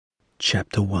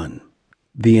Chapter 1.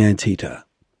 The Anteater.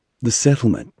 The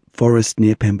Settlement, forest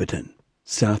near Pemberton,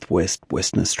 southwest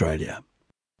Western Australia.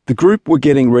 The group were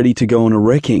getting ready to go on a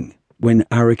wrecking when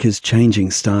Arika's changing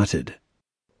started.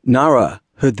 Nara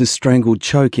heard the strangled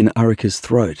choke in Arika's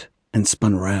throat and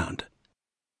spun around.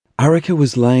 Arika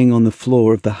was laying on the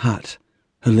floor of the hut,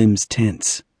 her limbs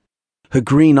tense. Her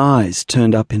green eyes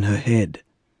turned up in her head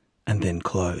and then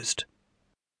closed.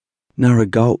 Nara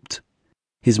gulped.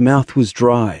 His mouth was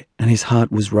dry and his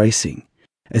heart was racing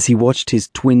as he watched his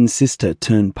twin sister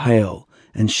turn pale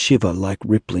and shiver like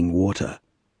rippling water.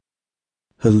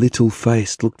 Her little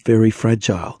face looked very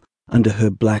fragile under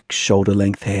her black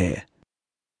shoulder-length hair.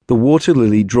 The water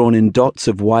lily drawn in dots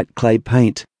of white clay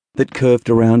paint that curved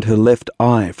around her left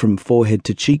eye from forehead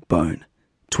to cheekbone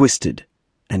twisted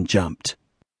and jumped.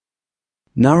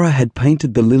 Nara had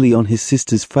painted the lily on his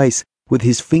sister's face with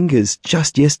his fingers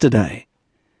just yesterday.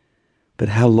 But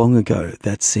how long ago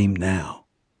that seemed now.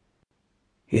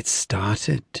 "It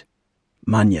started,"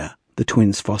 Manya, the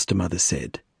twins' foster mother,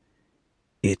 said.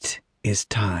 "It is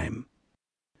time."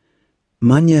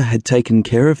 Manya had taken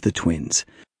care of the twins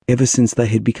ever since they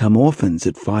had become orphans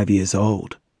at 5 years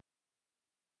old.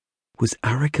 Was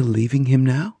Arika leaving him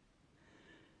now?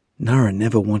 Nara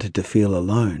never wanted to feel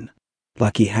alone,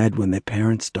 like he had when their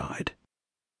parents died.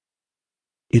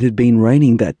 It had been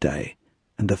raining that day,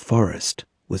 and the forest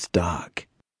was dark.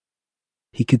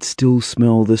 He could still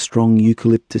smell the strong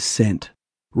eucalyptus scent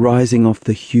rising off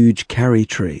the huge karri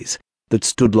trees that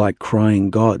stood like crying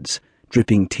gods,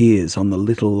 dripping tears on the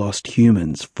little lost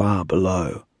humans far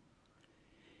below.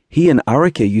 He and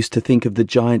Arika used to think of the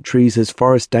giant trees as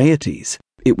forest deities.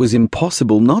 It was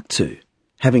impossible not to,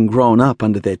 having grown up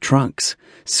under their trunks,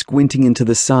 squinting into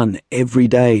the sun every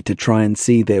day to try and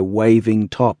see their waving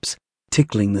tops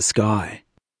tickling the sky.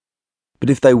 But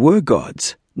if they were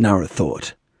gods, Nara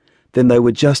thought, then they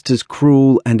were just as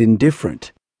cruel and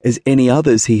indifferent as any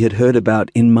others he had heard about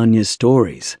in Manya's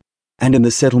stories, and in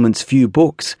the settlement's few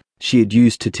books she had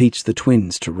used to teach the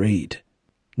twins to read.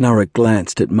 Nara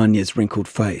glanced at Manya's wrinkled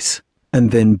face,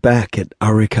 and then back at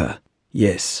Arika.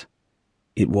 Yes,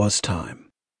 it was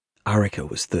time. Arika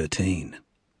was 13.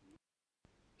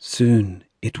 "Soon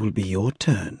it will be your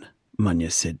turn,"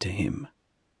 Manya said to him.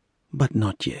 "But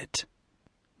not yet."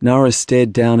 Nara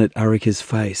stared down at Arika's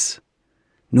face,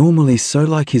 normally so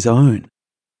like his own,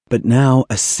 but now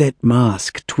a set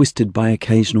mask twisted by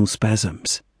occasional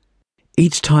spasms.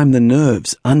 Each time the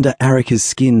nerves under Arika's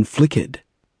skin flickered,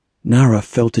 Nara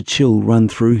felt a chill run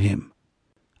through him.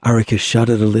 Arika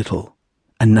shuddered a little,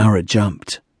 and Nara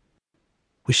jumped.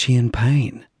 Was she in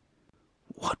pain?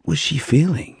 What was she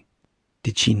feeling?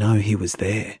 Did she know he was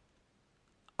there?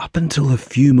 Up until a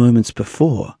few moments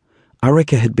before,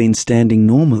 Arika had been standing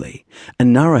normally,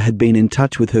 and Nara had been in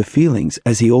touch with her feelings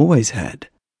as he always had.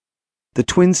 The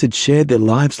twins had shared their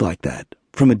lives like that,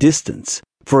 from a distance,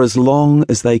 for as long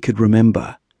as they could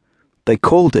remember. They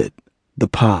called it the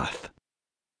path.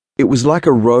 It was like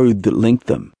a road that linked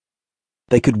them.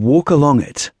 They could walk along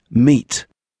it, meet,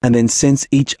 and then sense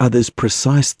each other's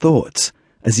precise thoughts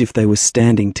as if they were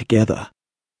standing together.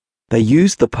 They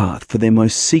used the path for their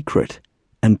most secret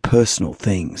and personal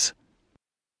things.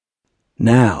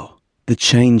 Now, the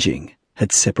changing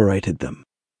had separated them.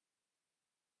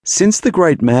 Since the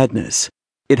Great Madness,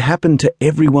 it happened to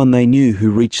everyone they knew who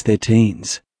reached their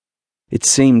teens. It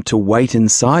seemed to wait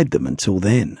inside them until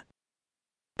then.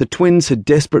 The twins had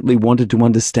desperately wanted to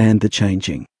understand the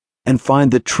changing and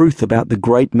find the truth about the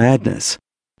Great Madness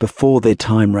before their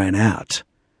time ran out.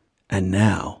 And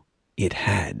now it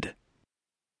had.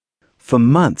 For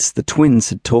months the twins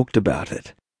had talked about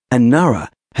it, and Nara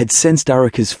had sensed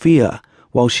Arika's fear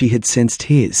while she had sensed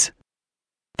his.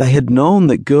 They had known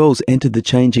that girls entered the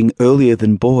changing earlier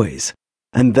than boys,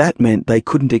 and that meant they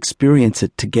couldn't experience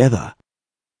it together.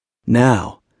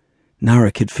 Now,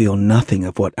 Nara could feel nothing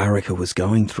of what Arika was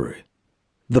going through.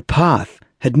 The path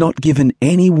had not given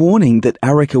any warning that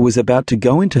Arika was about to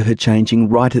go into her changing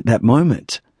right at that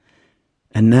moment.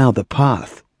 And now the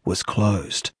path was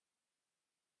closed.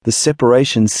 The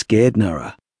separation scared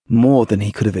Nara more than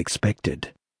he could have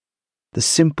expected. The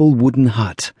simple wooden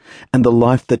hut and the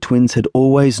life the twins had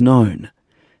always known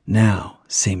now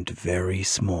seemed very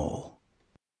small.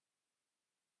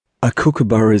 A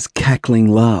kookaburra's cackling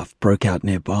laugh broke out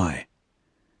nearby.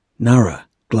 Nara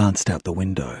glanced out the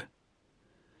window.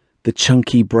 The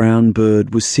chunky brown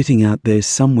bird was sitting out there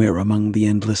somewhere among the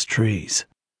endless trees.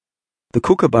 The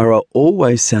kookaburra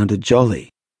always sounded jolly,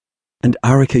 and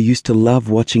Arika used to love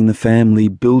watching the family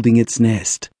building its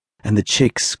nest and the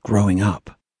chicks growing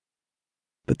up.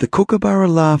 But the kookaburra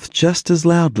laughed just as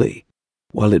loudly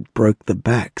while it broke the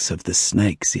backs of the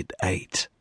snakes it ate.